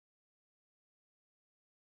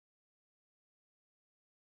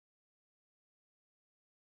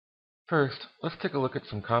First, let's take a look at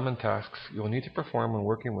some common tasks you'll need to perform when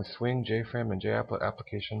working with Swing, JFrame, and JApplet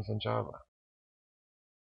applications in Java.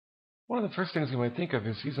 One of the first things you might think of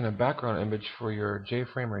is using a background image for your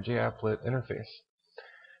JFrame or JApplet interface.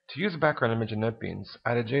 To use a background image in NetBeans,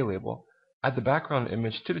 add a JLabel, add the background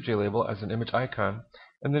image to the JLabel as an image icon,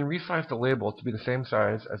 and then resize the label to be the same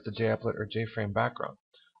size as the JApplet or JFrame background.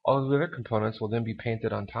 All of the other components will then be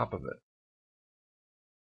painted on top of it.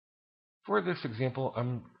 For this example,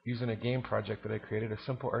 I'm using a game project that I created, a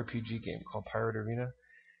simple RPG game called Pirate Arena,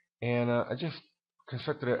 and I just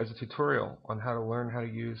constructed it as a tutorial on how to learn how to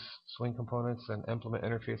use Swing components and implement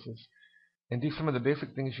interfaces, and do some of the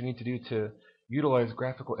basic things you need to do to utilize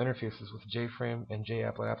graphical interfaces with JFrame and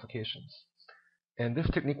JApplet applications. And this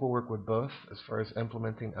technique will work with both as far as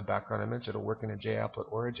implementing a background image. It'll work in a JApplet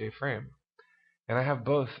or a JFrame. And I have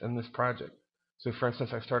both in this project. So for instance,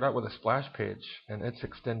 I start out with a splash page, and it's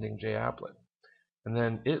extending JApplet. And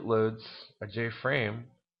then it loads a JFrame.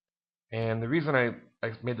 And the reason I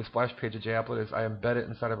made the splash page a JApplet is I embed it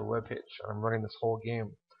inside of a web page. I'm running this whole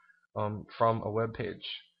game from a web page.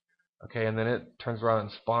 Okay, and then it turns around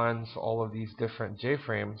and spawns all of these different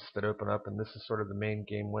JFrames that open up, and this is sort of the main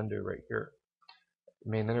game window right here, the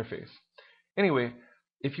main interface. Anyway,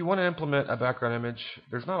 if you want to implement a background image,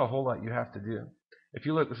 there's not a whole lot you have to do. If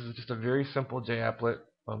you look, this is just a very simple JApplet,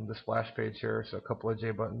 the splash page here, so a couple of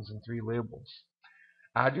J buttons and 3 labels.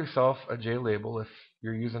 Add yourself a JLabel. If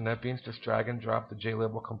you're using NetBeans, just drag and drop the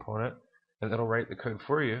JLabel component, and it'll write the code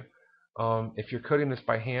for you. If you're coding this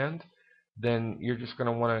by hand, then you're just going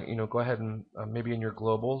to want to, go ahead and maybe in your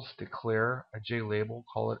globals declare a JLabel,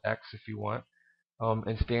 call it X if you want,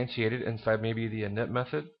 instantiate it inside maybe the init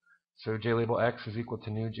method. So JLabel X is equal to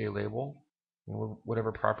new JLabel,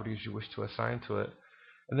 whatever properties you wish to assign to it.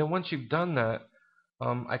 And then once you've done that,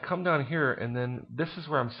 I come down here, and then this is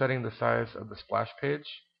where I'm setting the size of the splash page.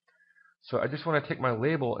 So I just want to take my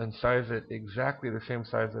label and size it exactly the same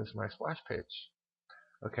size as my splash page.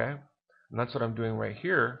 Okay? And that's what I'm doing right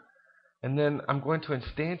here. And then I'm going to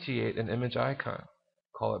instantiate an image icon,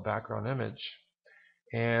 call it background image.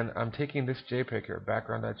 And I'm taking this JPEG here,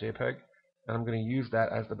 background.jpg, and I'm going to use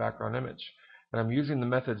that as the background image. And I'm using the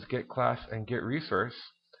methods getClass and getResource.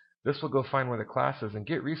 This will go find where the class is, and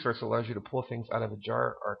getResource allows you to pull things out of a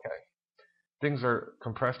jar archive. Things are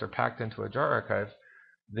compressed or packed into a jar archive,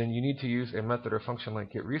 then you need to use a method or function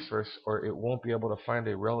like getResource, or it won't be able to find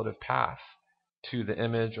a relative path to the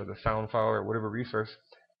image or the sound file or whatever resource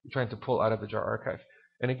you're trying to pull out of the jar archive.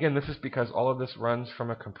 And again, this is because all of this runs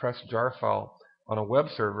from a compressed jar file on a web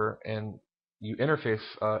server, and you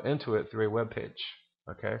interface into it through a web page.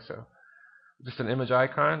 Okay, so just an image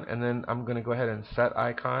icon, and then I'm going to go ahead and set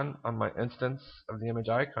icon on my instance of the image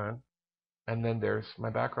icon, and then there's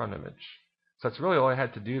my background image. So that's really all I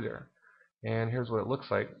had to do there. And here's what it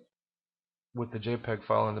looks like with the JPEG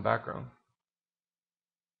file in the background.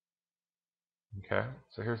 Okay,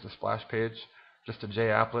 so here's the splash page, just a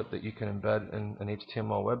JApplet that you can embed in an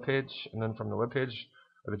HTML web page, and then from the web page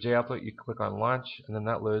or the JApplet you click on launch, and then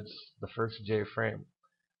that loads the first JFrame,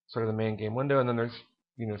 sort of the main game window, and then there's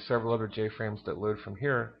several other JFrames that load from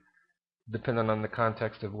here depending on the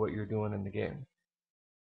context of what you're doing in the game.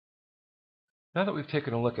 Now that we've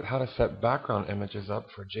taken a look at how to set background images up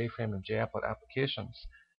for JFrame and JApplet applications,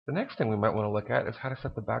 the next thing we might want to look at is how to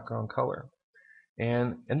set the background color.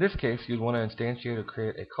 And in this case, you'd want to instantiate or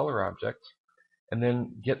create a color object, and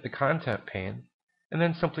then get the content pane, and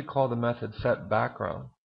then simply call the method setBackground.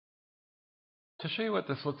 To show you what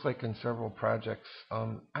this looks like in several projects,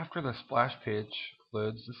 after the splash page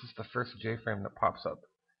loads, this is the first JFrame that pops up,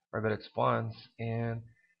 or that it spawns, and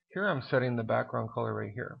here I'm setting the background color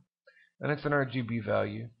right here. And it's an RGB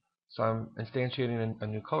value, so I'm instantiating a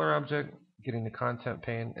new color object, getting the content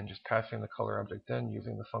pane, and just passing the color object in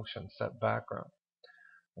using the function setBackground.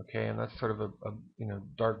 Okay, and that's sort of a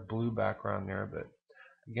dark blue background there, but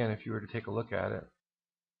again, if you were to take a look at it,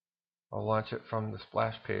 I'll launch it from the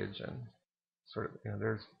splash page, and sort of,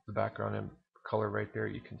 there's the background and color right there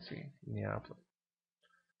you can see in the applet.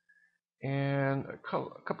 And a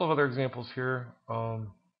couple of other examples here.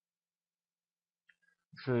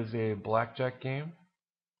 This is a blackjack game,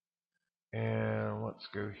 and let's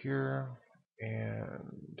go here,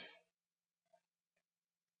 and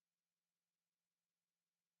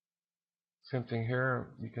same thing here.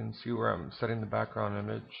 You can see where I'm setting the background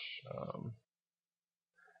image.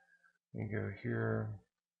 You go here,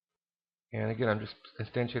 and again, I'm just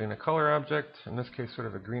instantiating a color object, in this case sort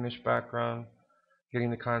of a greenish background,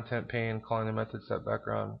 getting the content pane, calling the method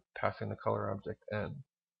setBackground, passing the color object in.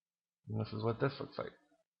 And this is what this looks like.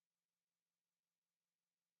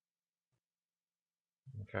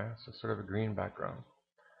 Okay, so sort of a green background.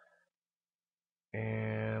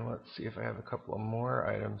 And let's see if I have a couple of more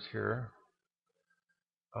items here.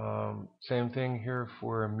 Same thing here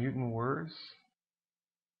for mutant words.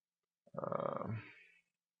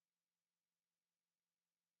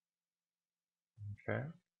 Okay.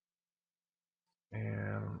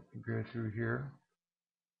 And go through here.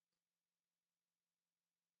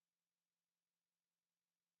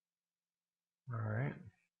 All right.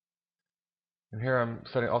 And here I'm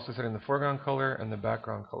also setting the foreground color and the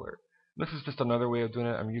background color. This is just another way of doing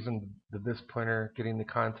it. I'm using the this pointer, getting the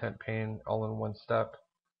content pane all in one step,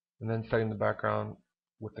 and then setting the background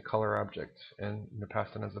with the color object and pass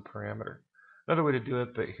it as a parameter. Another way to do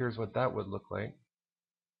it, but here's what that would look like.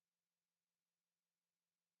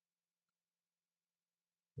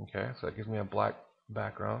 Okay, so it gives me a black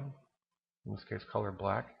background, in this case color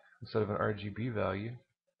black, instead of an RGB value.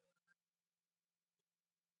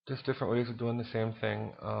 Just different ways of doing the same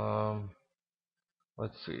thing.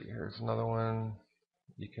 Let's see, here's another one.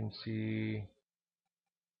 You can see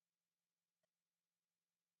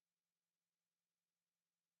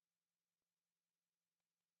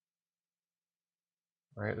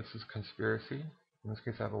Alright, this is conspiracy. In this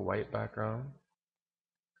case I have a white background.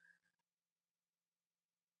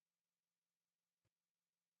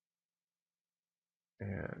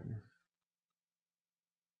 And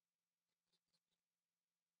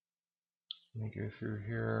let me go through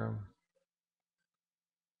here.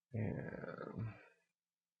 And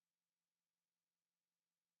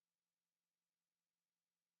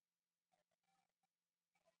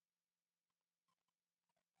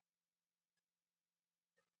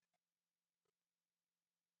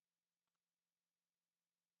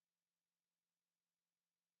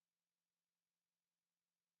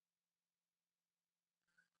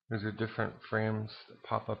these are different frames that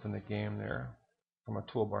pop up in the game there from a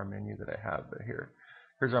toolbar menu that I have. But here's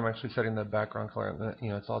where I'm actually setting the background color. And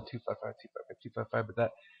it's all 255, 255, 255, but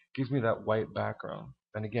that gives me that white background.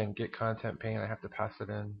 And again, get content pane, I have to pass it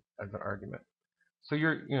in as an argument. So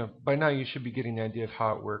by now you should be getting the idea of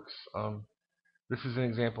how it works. This is an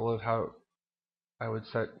example of how I would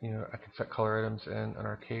set, I could set color items in an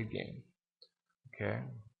arcade game. Okay,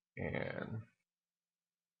 and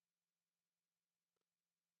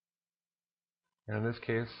in this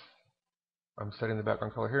case, I'm setting the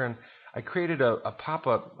background color here, and I created a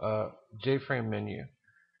pop-up JFrame menu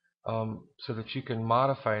so that you can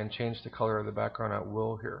modify and change the color of the background at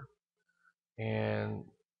will here. And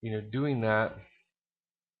doing that,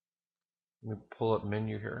 let me pull up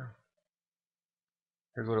menu here.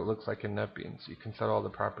 Here's what it looks like in NetBeans. You can set all the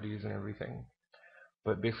properties and everything,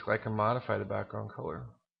 but basically I can modify the background color,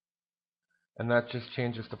 and that just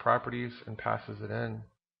changes the properties and passes it in.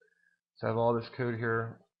 So I have all this code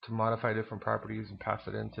here to modify different properties and pass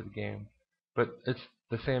it into the game. But it's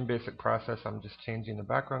the same basic process. I'm just changing the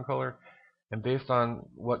background color, and based on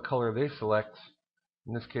what color they select,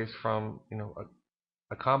 in this case from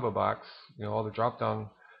a combo box, all the drop down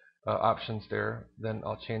options there, then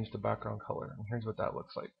I'll change the background color. And here's what that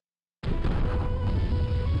looks like.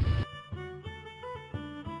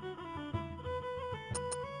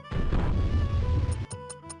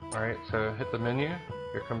 Alright, so hit the menu.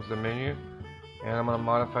 Here comes the menu. And I'm going to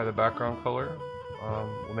modify the background color.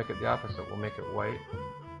 We'll make it the opposite. We'll make it white.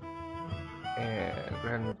 And go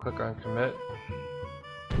ahead and click on commit.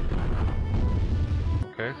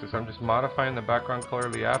 Okay, so I'm just modifying the background color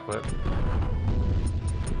of the applet.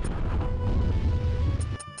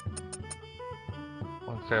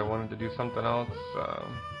 Let's say I wanted to do something else.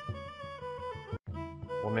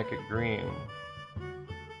 We'll make it green.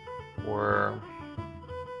 Or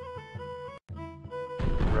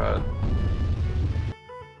red.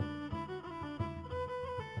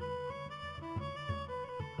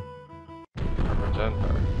 Or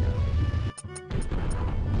magenta.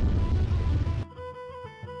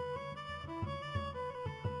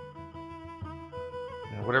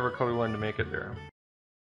 Whatever color we wanted to make it there.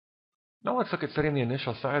 Now let's look at setting the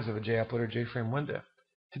initial size of a JApplet or JFrame window.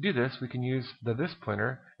 To do this, we can use the this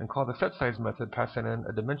pointer and call the setSize method, passing in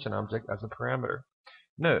a dimension object as a parameter.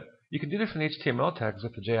 Note, you can do this in HTML tags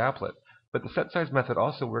with the JApplet, but the setSize method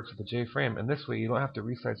also works with the JFrame, and this way you don't have to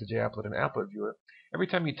resize the JApplet in Applet Viewer every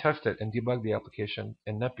time you test it and debug the application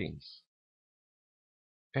in NetBeans.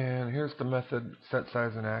 And here's the method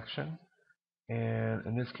setSize in action. And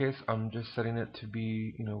in this case, I'm just setting it to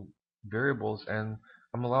be, variables, and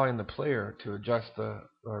I'm allowing the player to adjust the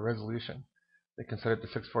resolution. They can set it to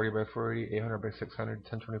 640 by 480, 800 by 600,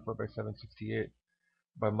 1024 by 768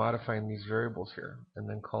 by modifying these variables here, and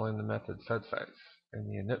then calling the method setSize in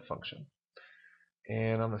the init function.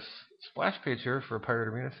 And on the splash page here for Pirate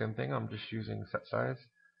Arena, same thing. I'm just using setSize,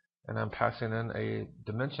 and I'm passing in a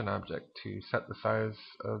dimension object to set the size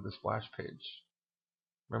of the splash page.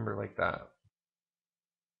 Remember, like that.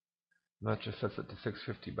 And that just sets it to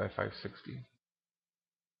 650 by 560.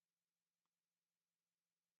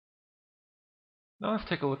 Now let's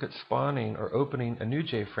take a look at spawning or opening a new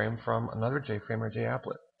JFrame from another JFrame or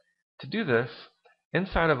JApplet. To do this,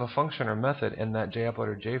 inside of a function or method in that JApplet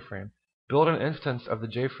or JFrame, build an instance of the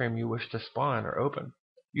JFrame you wish to spawn or open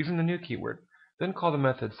using the new keyword. Then call the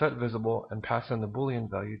method setVisible and pass in the Boolean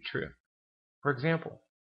value true. For example,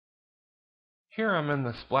 here I'm in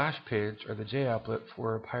the splash page or the JApplet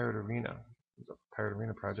for Pirate Arena, the Pirate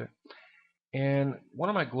Arena project. And one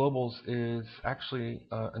of my globals is actually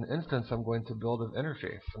an instance I'm going to build of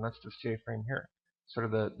interface, and that's this JFrame here, sort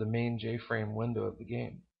of the main JFrame window of the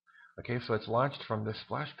game. Okay, so it's launched from this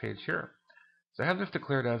splash page here. So I have this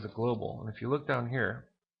declared as a global, and if you look down here,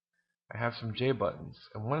 I have some J buttons,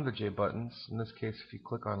 and one of the J buttons, in this case if you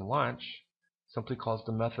click on launch, simply calls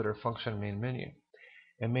the method or function main menu.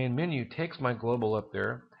 And main menu takes my global up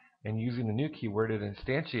there, and using the new keyword, it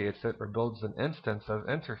instantiates it or builds an instance of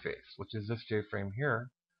interface, which is this JFrame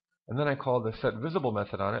here. And then I call the setVisible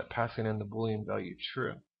method on it, passing in the Boolean value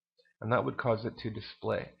true. And that would cause it to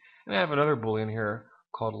display. And I have another Boolean here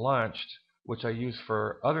called launched, which I use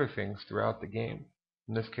for other things throughout the game.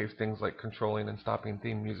 In this case, things like controlling and stopping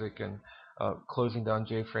theme music and closing down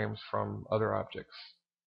JFrames from other objects.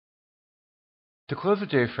 To close a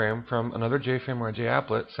JFrame from another JFrame or a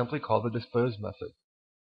JApplet, simply call the dispose method.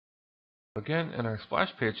 Again, in our splash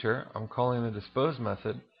page here, I'm calling the dispose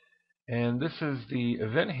method, and this is the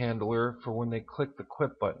event handler for when they click the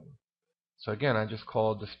quit button. So again, I just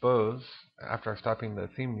call dispose after stopping the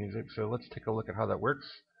theme music. So let's take a look at how that works.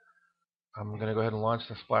 I'm going to go ahead and launch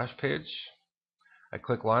the splash page. I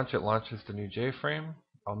click launch, it launches the new JFrame.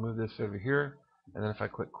 I'll move this over here, and then if I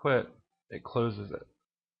click quit, it closes it.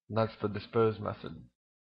 And that's the dispose method.